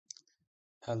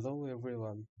Hello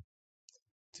everyone.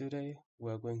 Today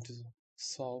we are going to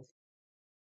solve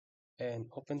an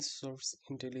open source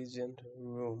intelligent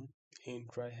room in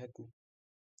TryHackMe,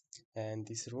 and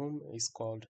this room is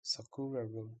called Sakura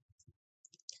Room.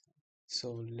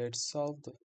 So let's solve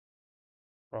the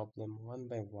problem one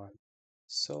by one.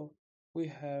 So we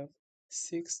have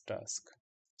 6 tasks.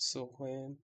 So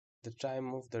when the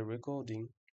time of the recording,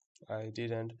 I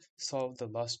didn't solve the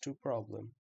last 2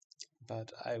 problems,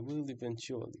 but I will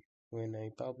eventually when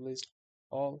I publish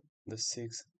all the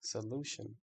 6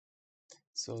 solutions.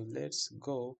 So let's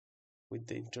go with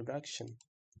the introduction.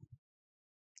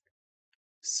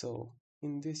 So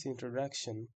in this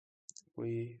introduction,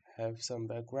 we have some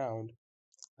background.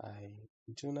 I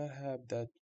do not have that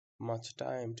much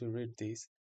time to read this,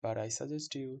 but I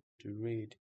suggest you to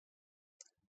read.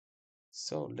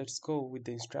 So let's go with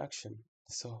the instruction.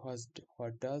 So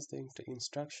what does the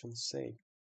instruction say?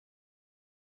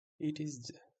 It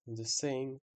is the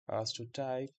same as to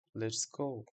type let's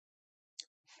go,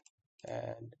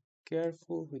 and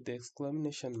careful with the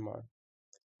exclamation mark.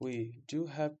 We do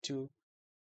have to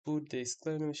put the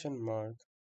exclamation mark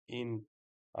in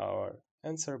our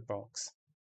answer box.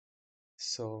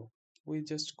 So we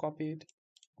just copied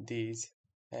these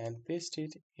and paste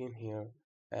it in here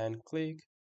and click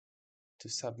to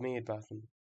submit button.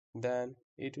 Then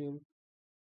it will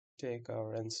take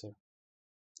our answer.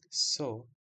 So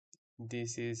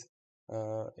this is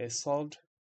a solved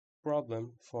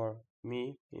problem for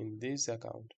me in this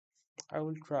account. I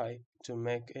will try to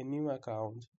make a new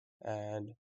account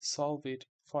and solve it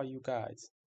for you guys.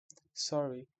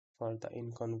 Sorry for the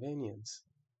inconvenience.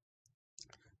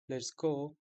 Let's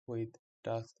go with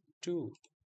task 2.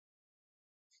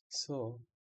 So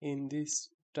in this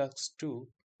task 2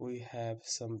 we have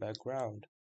some background.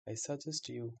 I suggest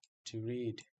you to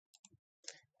read,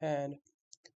 and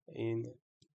in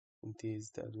the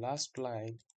last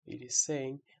line it is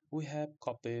saying we have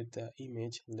copied the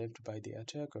image left by the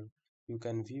attacker. You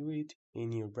can view it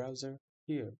in your browser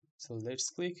here. So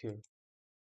let's click here.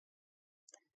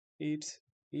 It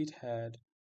had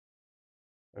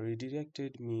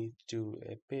redirected me to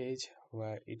a page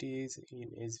where it is in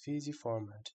SVG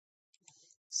format.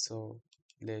 So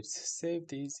let's save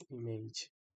this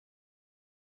image.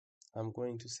 I'm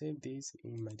going to save this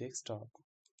in my desktop.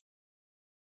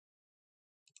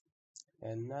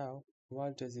 And now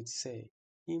what does it say?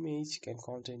 Image can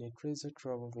contain a treasure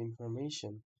trove of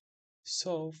information.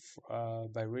 So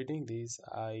by reading this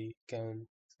I can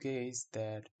guess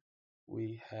that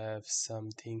we have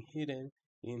something hidden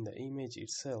in the image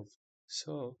itself.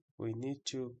 So we need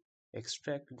to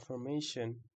extract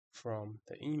information from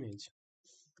the image.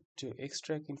 To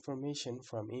extract information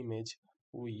from image,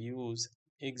 we use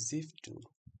EXIF tool.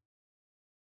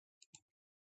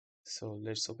 So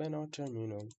let's open our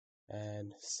terminal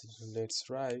and let's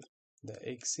write the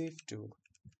EXIF tool.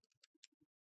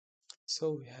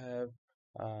 So we have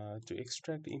to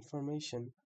extract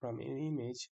information from an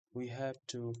image, we have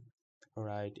to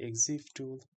write EXIF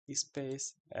tool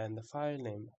space and the file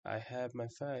name. I have my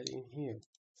file in here.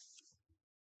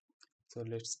 So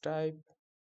let's type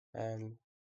and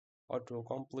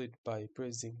autocomplete by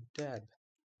pressing tab,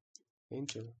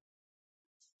 enter.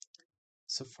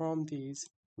 So from these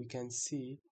we can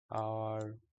see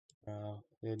our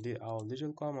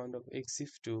little command of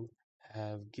EXIF tool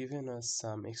have given us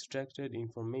some extracted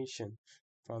information.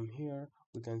 From here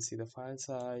we can see the file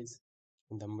size,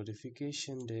 the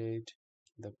modification date,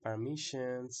 the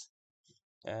permissions,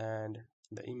 and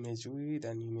the image width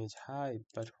and image height.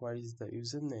 But what is the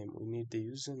username? We need the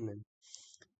username.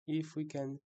 If we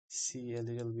can see a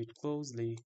little bit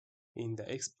closely in the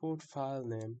export file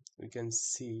name, we can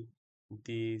see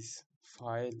this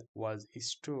file was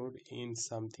stored in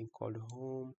something called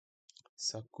home,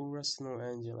 Sakura Snow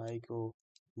Angel Ico,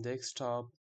 desktop,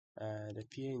 and a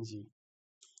PNG.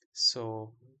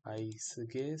 So I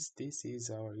guess this is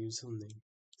our username.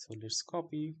 So let's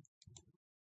copy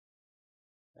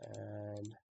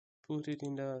and put it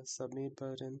in the submit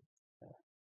button,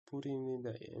 put it in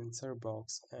the answer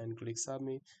box and click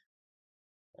submit,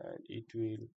 and it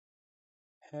will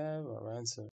have our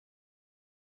answer.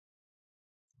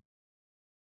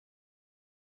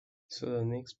 So the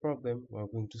next problem we're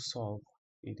going to solve,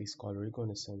 it is called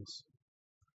reconnaissance.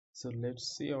 So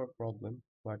let's see our problem.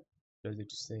 What does it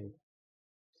say?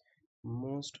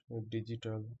 Most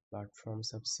digital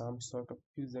platforms have some sort of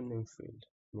username field.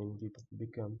 Many people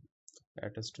become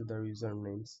attached to their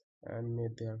usernames and may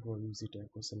therefore use it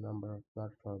across a number of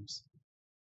platforms.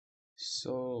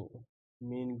 So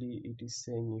mainly it is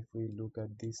saying, if we look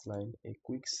at this line, a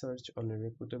quick search on a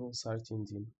reputable search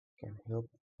engine can help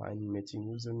find matching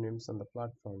usernames on the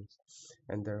platforms,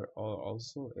 and there are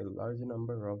also a large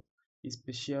number of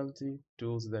specialty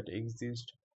tools that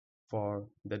exist for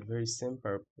that very same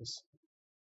purpose.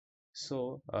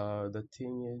 So the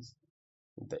thing is,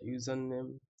 the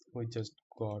username we just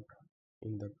got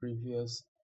in the previous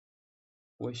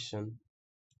question,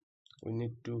 we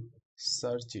need to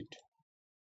search it.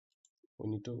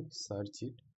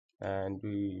 And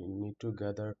we need to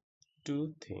gather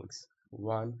two things.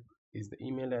 One is the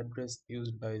email address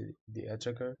used by the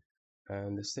attacker,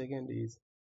 and the second is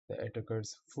the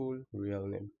attacker's full real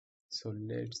name. So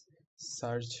let's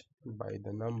search by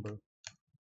the number.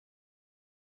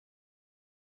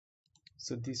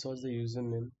 So this was the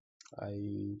username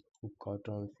I got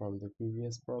on from the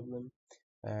previous problem,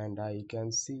 and I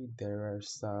can see there are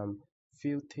some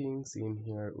few things in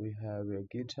here. We have a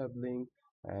GitHub link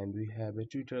and we have a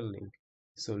Twitter link.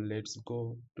 So let's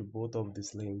go to both of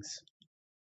these links,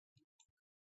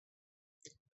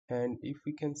 and if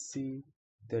we can see,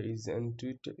 there is an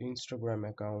Twitter Instagram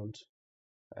account,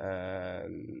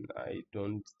 and I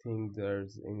don't think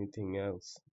there's anything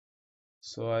else.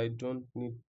 So I don't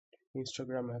need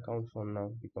Instagram account for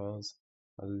now, because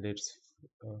let's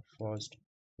first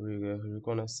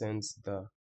reconnaissance the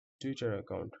Twitter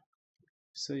account.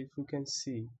 So if you can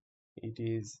see, it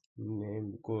is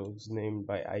named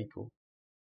by Aiko,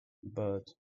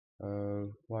 but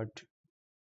what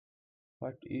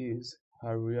is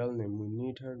her real name? We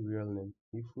need her real name.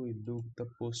 If we look the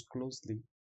post closely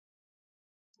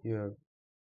here,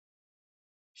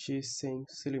 she is saying,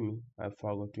 "Silly me, I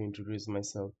forgot to introduce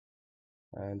myself,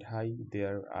 and hi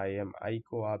there, I am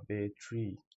Aiko Abe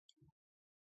 3."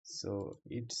 So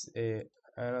it's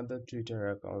another Twitter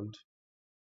account,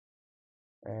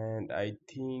 and I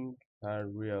think her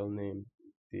real name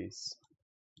is,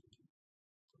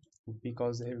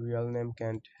 because a real name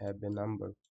can't have a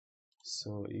number.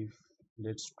 So if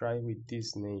let's try with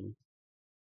this name,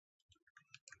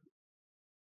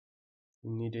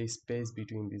 we need a space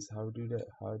between this. How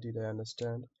did I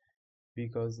understand?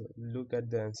 Because look at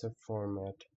the answer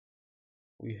format,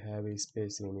 we have a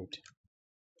space in it.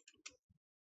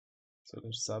 So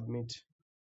let's submit.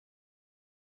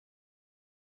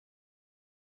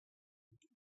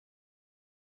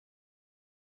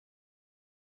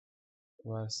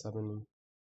 Was submitting.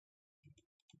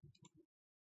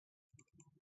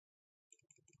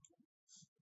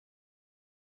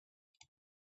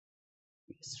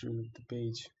 Let's reload the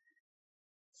page.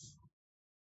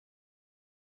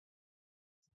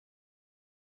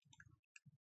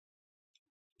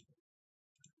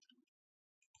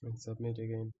 And submit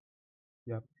again.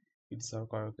 Yep, it's our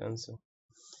correct answer.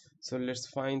 So let's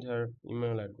find her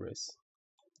email address.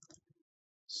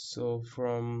 So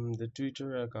from the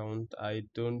Twitter account, I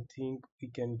don't think we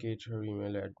can get her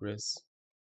email address.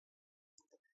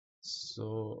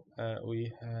 So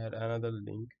we had another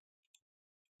link,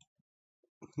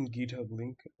 GitHub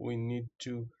link. We need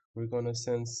to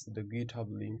reconnaissance the GitHub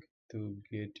link to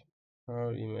get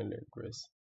her email address.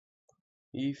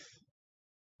 If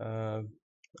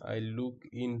I look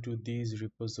into this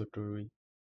repository,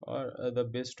 or the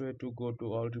best way to go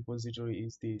to all repository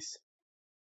is this.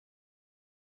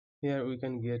 Here we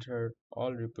can get her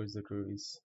all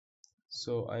repositories.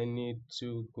 So I need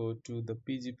to go to the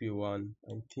PGP one.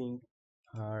 I think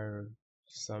her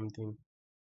something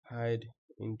hide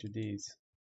into this.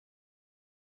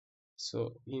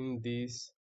 So in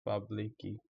this public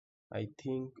key, I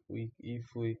think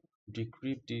if we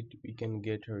decrypt it, we can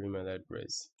get her email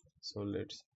address. So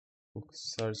let's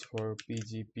search for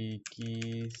PGP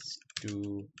keys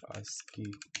to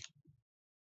ASCII.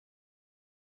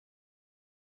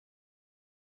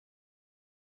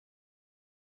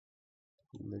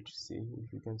 Let's see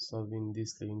if we can solve in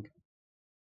this link.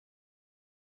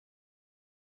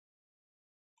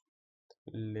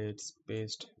 Let's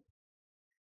paste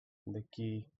the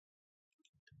key.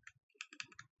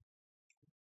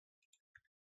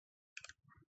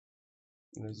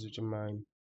 Let's determine.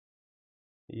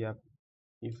 Yep,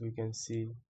 if we can see,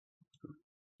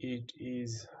 it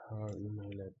is her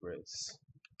email address,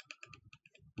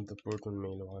 the Proton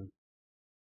Mail one.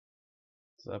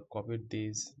 So I've copied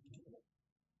this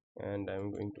and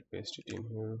I'm going to paste it in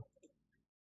here,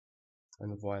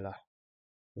 and voila,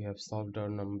 we have solved our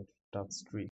number task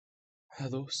 3.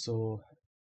 Hello, so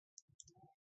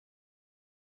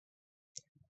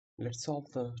let's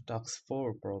solve the task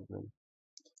 4 problem.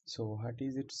 So what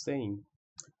is it saying?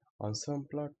 On some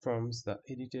platforms, the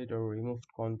edited or removed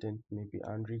content may be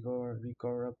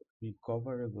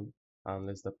unrecoverable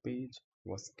unless the page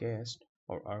was cached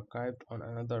or archived on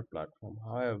another platform.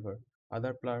 However,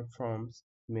 other platforms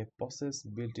may possess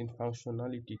built-in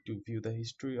functionality to view the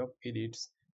history of edits,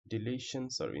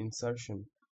 deletions, or insertion.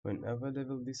 When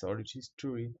available, this audit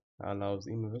history allows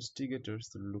investigators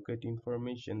to look at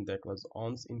information that was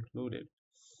once included.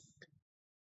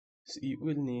 So you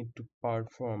will need to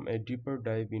perform a deeper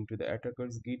dive into the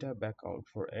attacker's GitHub account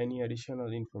for any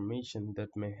additional information that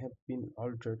may have been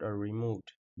altered or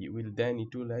removed. You will then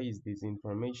utilize this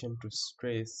information to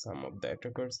trace some of the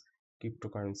attacker's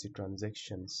cryptocurrency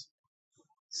transactions.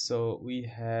 So we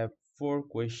have 4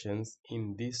 questions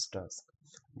in this task.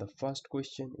 The first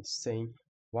question is saying,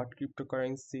 what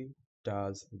cryptocurrency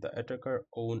does the attacker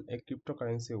own a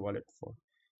cryptocurrency wallet for?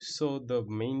 So the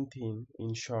main thing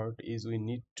in short is we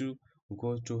need to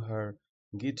go to her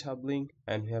GitHub link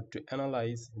and we have to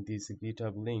analyze this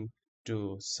GitHub link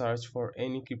to search for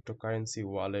any cryptocurrency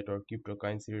wallet or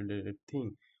cryptocurrency related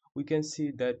thing. We can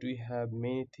see that we have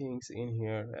many things in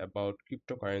here about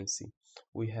cryptocurrency.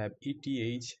 We have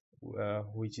ETH,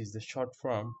 which is the short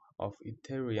form of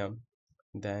Ethereum.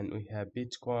 Then we have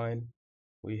Bitcoin,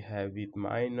 we have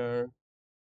Bitminer,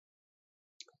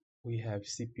 we have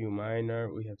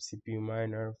CPU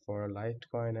miner for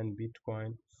Litecoin and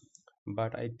Bitcoin.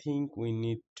 But I think we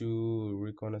need to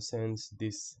reconnaissance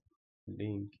this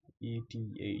link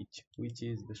ETH, which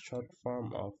is the short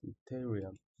form of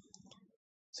Ethereum.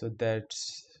 So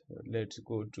let's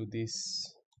go to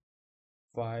this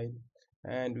file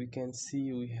and we can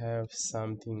see we have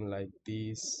something like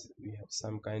this. We have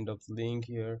some kind of link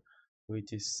here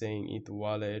which is saying it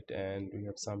wallet, and we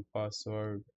have some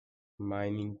password,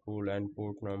 mining pool, and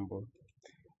port number.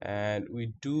 And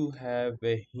we do have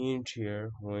a hint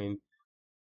here when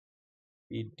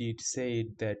it did say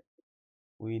that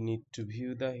we need to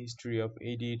view the history of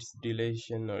edits,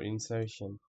 deletion, or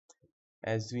insertion.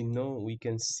 As we know, we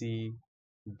can see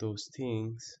those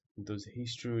things, those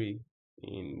history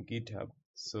in GitHub.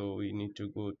 So we need to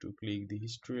go to click the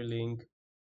history link,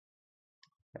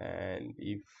 and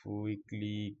if we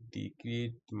click the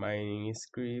create mining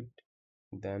script,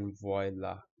 then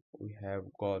voila, we have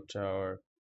got our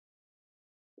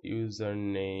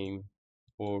username,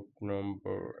 port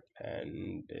number,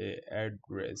 and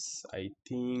address. I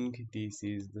think this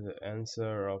is the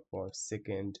answer of our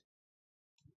second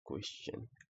question.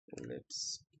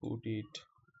 Let's put it,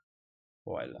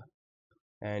 voila.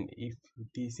 And if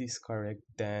this is correct,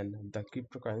 then the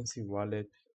cryptocurrency wallet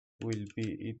will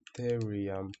be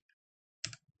Ethereum.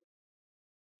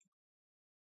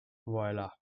 Voila.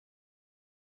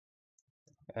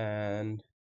 And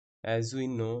as we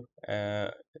know,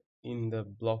 in the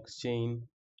blockchain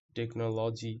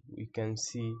technology, we can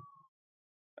see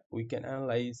we can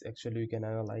analyze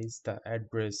the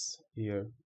address here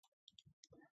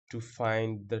to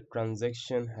find the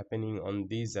transaction happening on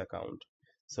this account.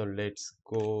 So let's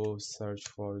go search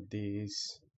for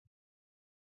this.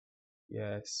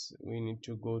 Yes, we need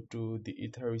to go to the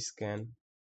Etherscan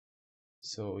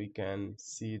so we can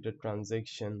see the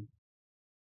transaction.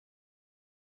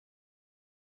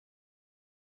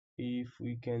 If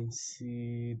we can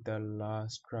see the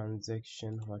last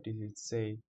transaction, what does it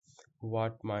say?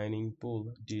 What mining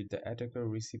pool did the attacker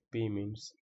receive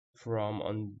payments from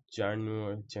on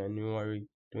January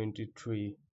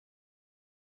 23,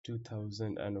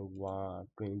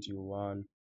 2021?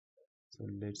 So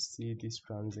let's see this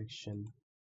transaction.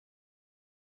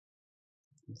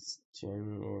 It's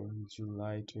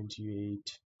July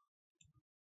 28.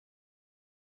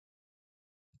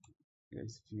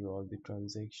 Let's view all the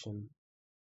transaction.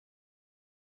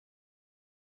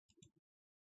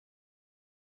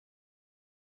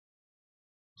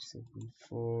 Second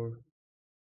 4.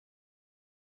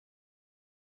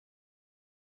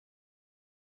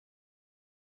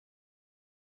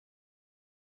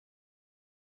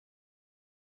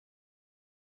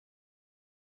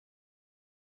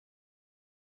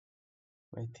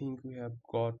 I think we have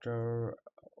got our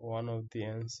one of the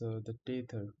answer, the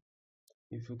Tether.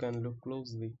 If you can look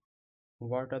closely,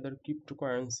 what other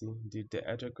cryptocurrency did the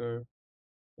attacker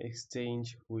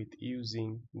exchange with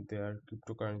using their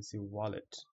cryptocurrency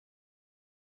wallet?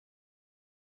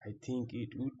 I think it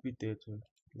would be Tether.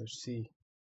 Let's see.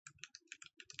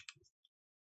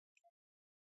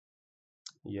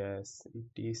 Yes,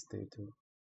 it is Tether.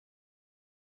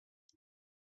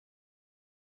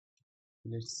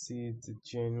 Let's see the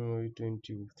January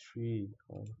 23.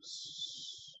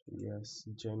 Yes,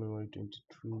 January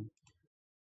 23.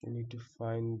 We need to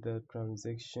find the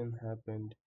transaction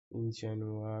happened in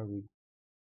January.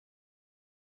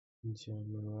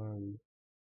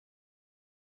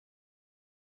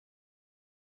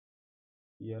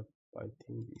 Yep, I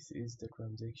think this is the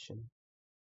transaction.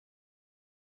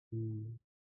 Hmm.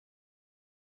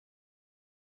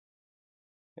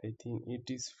 I think it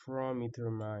is from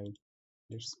Ethermind.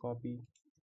 Let's copy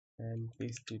and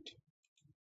paste it.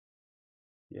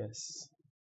 Yes,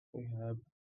 we have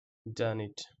done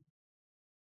it.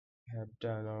 We have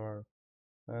done our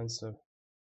answer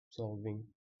solving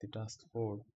the task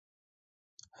 4.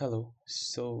 Hello,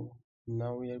 so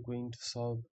now we are going to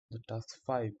solve the task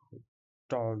 5,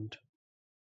 taunt.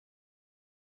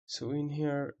 So in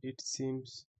here it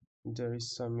seems there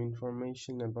is some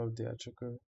information about the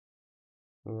attacker,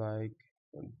 like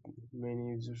many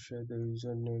users share their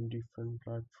username different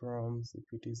platforms. If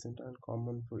it isn't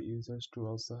uncommon for users to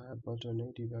also have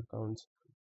alternative accounts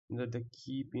that they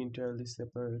keep entirely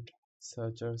separate,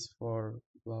 such as for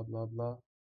blah blah blah.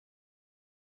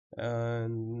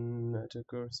 And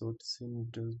attackers would seem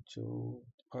to show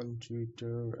on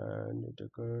Twitter, and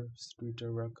attackers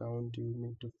Twitter account you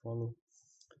need to follow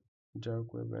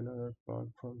dark web and other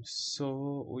platforms.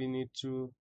 So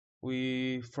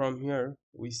we from here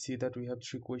we see that we have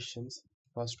 3 questions.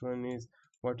 First one is,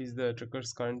 what is the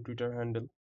attacker's current Twitter handle,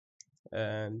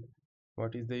 and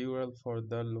what is the URL for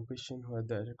the location where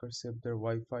the attacker saved their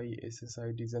Wi-Fi,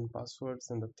 SSIDs and passwords,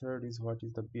 and the third is, what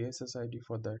is the BSSID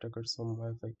for the attacker's home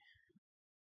Wi-Fi.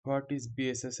 What is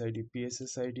BSSID?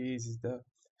 BSSID is the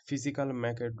physical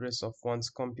MAC address of one's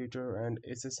computer, and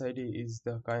SSID is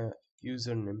the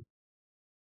username.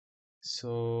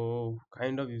 So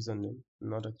kind of username,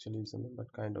 not actually username,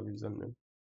 but kind of username.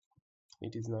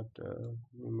 It is not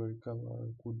numerical, or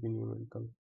could be numerical.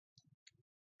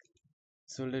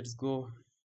 So let's go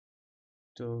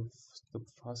to the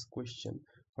first question.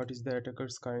 What is the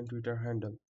attacker's current Twitter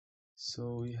handle?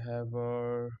 So we have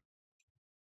our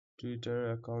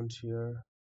Twitter account here,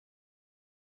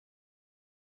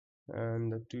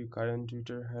 and the current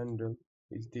Twitter handle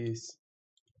is this.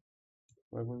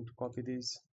 We're going to copy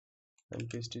this and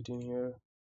paste it in here.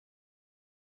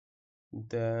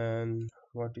 Then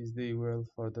what is the URL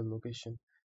for the location?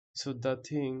 So the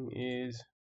thing is,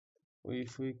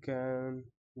 if we can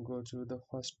go to the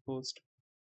first post,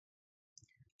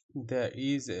 there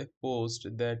is a post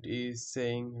that is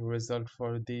saying result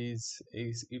for this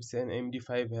is, it's an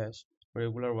MD5 hash,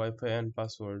 regular Wi-Fi and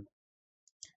password.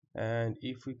 And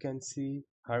if we can see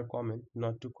her comment,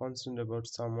 not too concerned about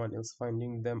someone else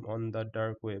finding them on the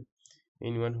dark web.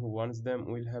 Anyone who wants them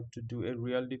will have to do a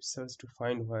real deep search to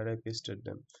find where I pasted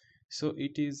them. So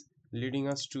it is leading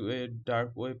us to a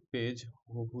dark web page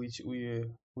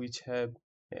which have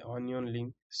an onion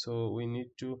link. So we need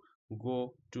to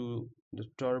go to the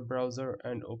Tor browser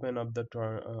and open up the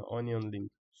Tor onion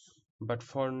link. But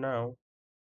for now,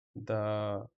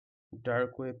 the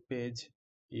dark web page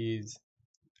is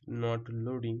not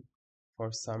loading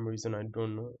for some reason. I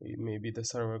don't know, maybe the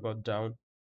server got down.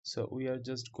 So we are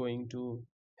just going to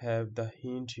have the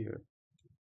hint here.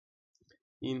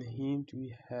 In hint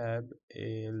we have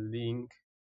a link.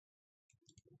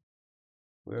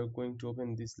 We are going to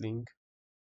open this link,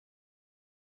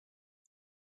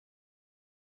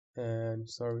 and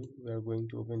sorry, we are going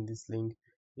to open this link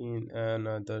in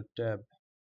another tab.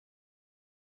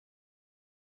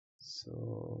 So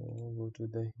go to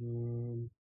the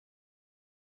hint,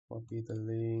 copy the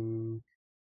link,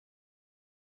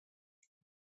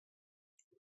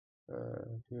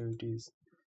 here it is.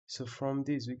 So from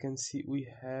this we can see we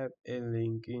have a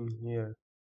link in here.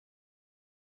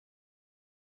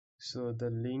 So the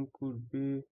link could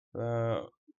be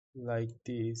like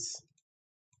this,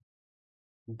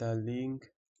 the link,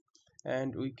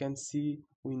 and we can see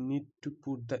we need to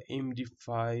put the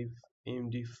MD5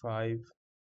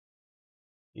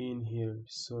 in here.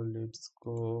 So let's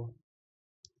go.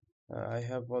 I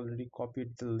have already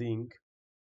copied the link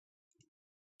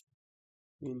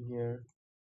in here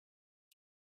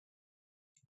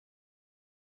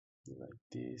like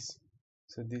this.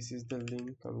 So this is the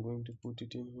link. I'm going to put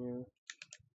it in here,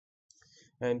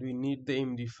 and we need the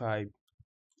MD5.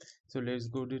 So let's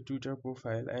go to Twitter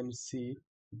profile and see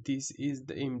this is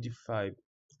the MD5,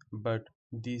 but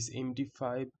this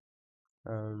MD5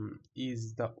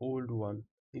 is the old one.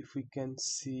 If we can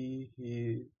see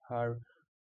her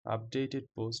updated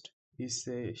post,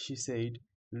 she said,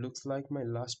 looks like my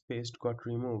last paste got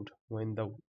removed when the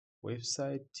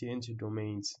website changed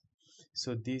domains.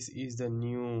 So this is the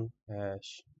new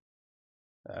hash.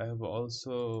 I have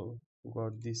also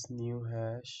got this new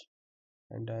hash,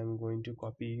 and I'm going to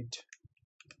copy it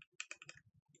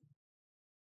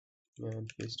and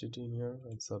paste it in here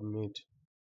and submit.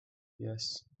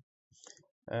 Yes.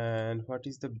 And what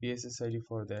is the BSSID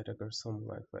for the attacker's home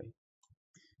Wi-Fi?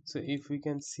 So if we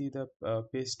can see the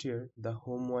paste here, the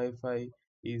home Wi-Fi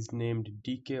is named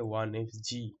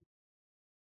DK1FG,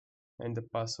 and the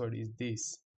password is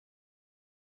this.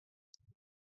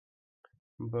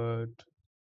 but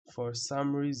for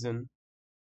some reason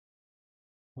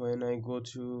when I go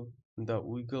to the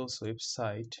Wiggles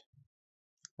website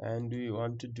and we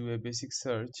want to do a basic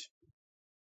search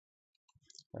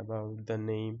about the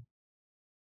name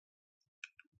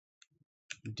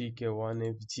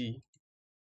DK1FG,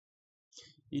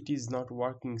 it is not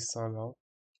working somehow.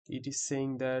 It is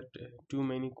saying that too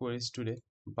many queries today,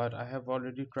 but I have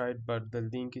already tried, but the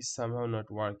link is somehow not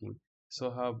working.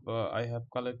 So I have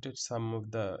collected some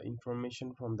of the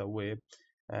information from the web,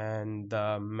 and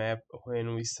the map,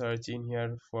 when we search in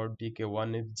here for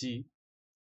DK1FG,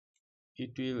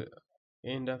 it will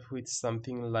end up with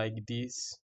something like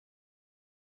this,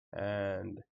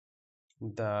 and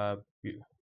the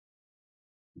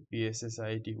PSS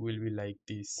ID will be like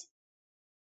this.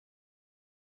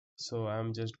 So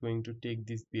I'm just going to take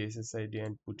this PSS ID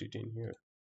and put it in here.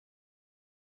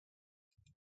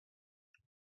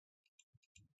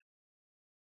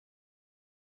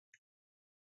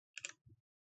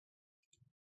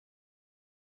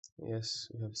 Yes,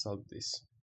 we have solved this.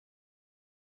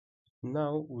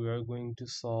 Now we are going to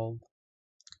solve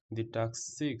the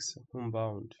task 6,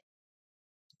 homebound.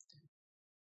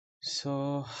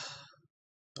 So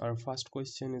our first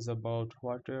question is about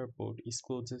what airport is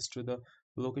closest to the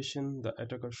location the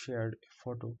attacker shared a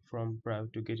photo from prior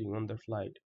to getting on the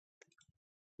flight.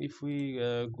 If we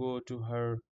go to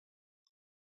her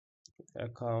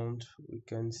account, we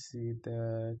can see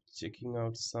that checking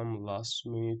out some last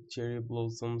minute cherry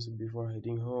blossoms before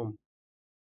heading home.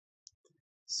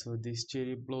 So this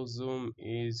cherry blossom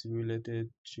is related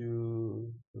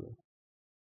to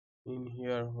in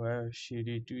here where she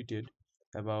retweeted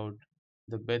about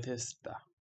the Bethesda.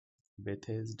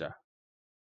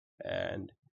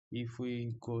 And if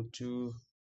we go to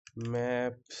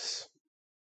maps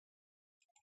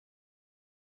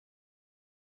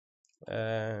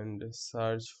and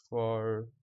search for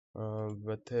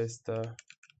Bethesda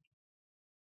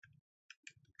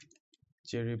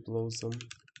cherry blossom,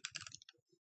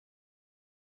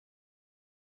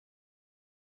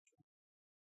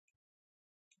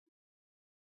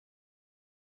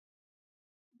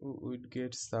 we would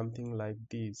get something like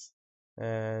this.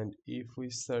 And if we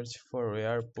search for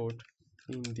airport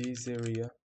in this area,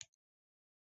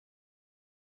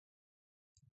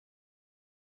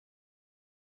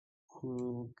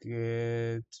 we'll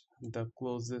get the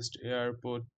closest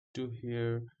airport to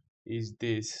here is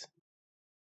this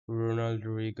Ronald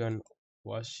Reagan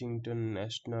Washington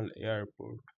National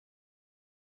Airport.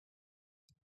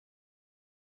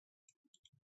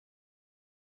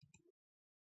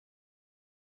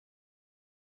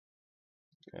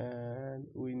 And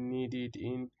we need it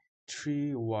in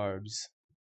 3 words,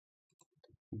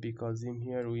 because in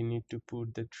here we need to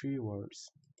put the 3 words.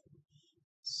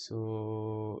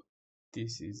 So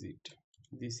this is it.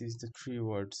 This is the 3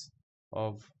 words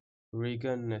of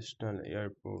Reagan National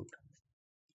Airport.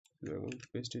 We are going to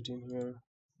paste it in here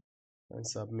and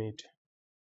submit.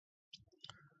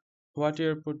 What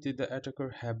airport did the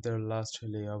attacker have their last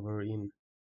layover in?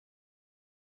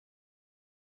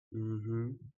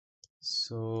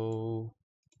 So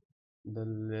the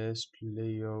last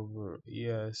layover,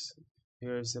 yes,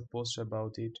 here's a post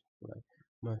about it, like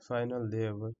my final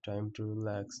layover, time to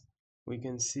relax. We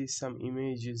can see some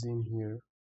images in here.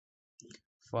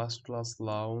 First class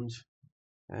lounge,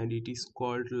 and it is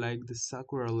called like the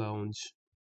Sakura Lounge.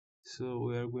 So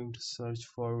we are going to search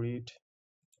for it.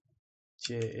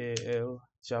 JAL,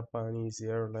 Japanese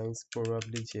Airlines,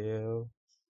 probably JAL,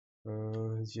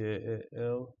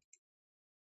 JAL,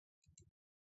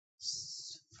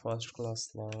 first class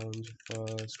lounge,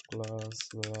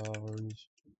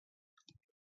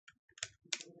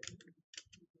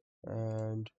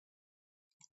 and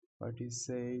what it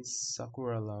says,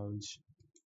 Sakura Lounge,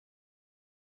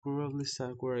 probably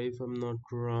Sakura if I'm not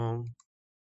wrong.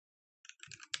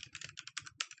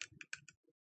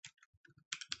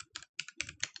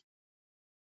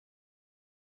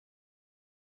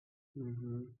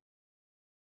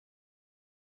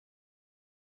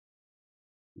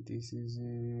 This is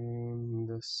in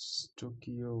the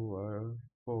Tokyo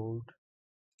airport.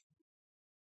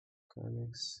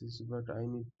 Connects, but I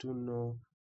need to know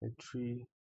the 3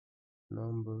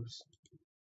 numbers.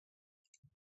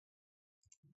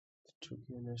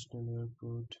 Tokyo National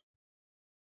Airport,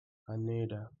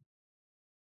 Haneda.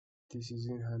 This is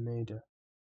in Haneda.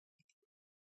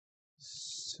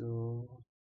 So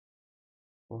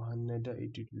for Haneda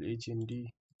it will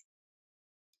HND.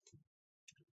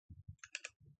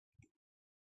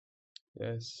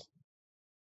 Yes.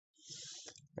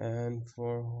 And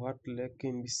for what leg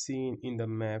can be seen in the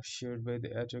map shared by the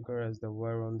attacker as they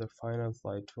were on the final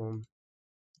flight home.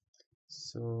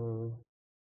 So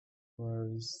where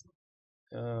is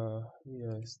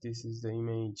yes, this is the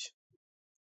image.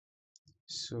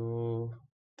 So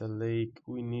the lake,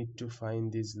 we need to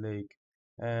find this lake,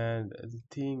 and the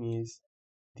thing is,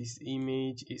 this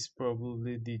image is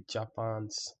probably the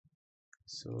Japan's.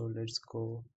 So let's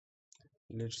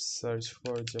search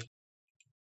for Japan.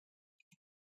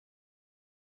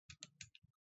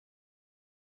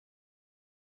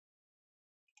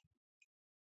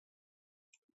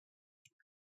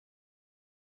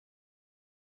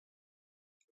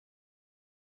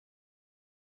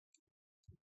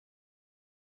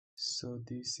 So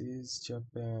this is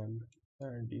Japan,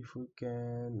 and if we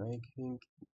can, I think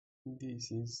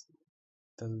this is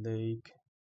the lake.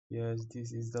 Yes,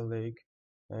 this is the lake,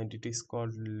 and it is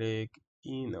called Lake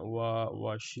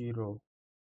Washiro.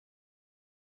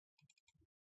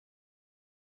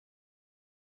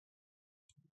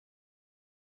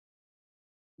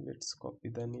 Let's copy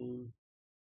the name.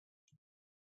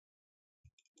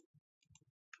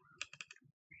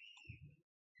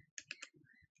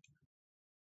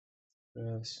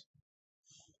 Yes.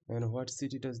 And what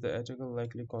city does the attacker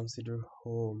likely consider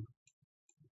home?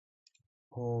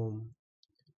 Home.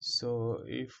 So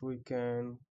if we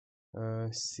can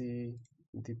see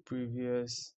the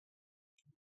previous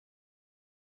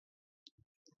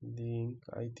link,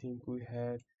 I think we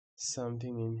had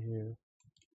something in here.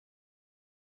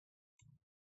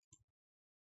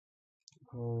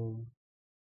 Home.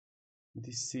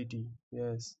 This city.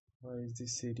 Yes. Where is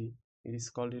this city? It is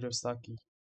called Hirosaki.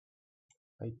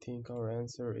 I think our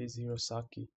answer is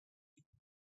Hirosaki.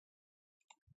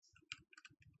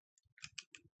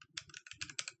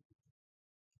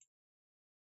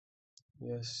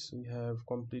 Yes, we have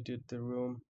completed the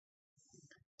room.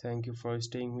 Thank you for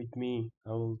staying with me.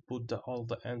 I will put all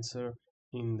the answer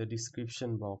in the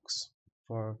description box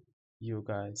for you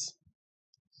guys.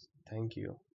 Thank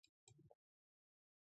you.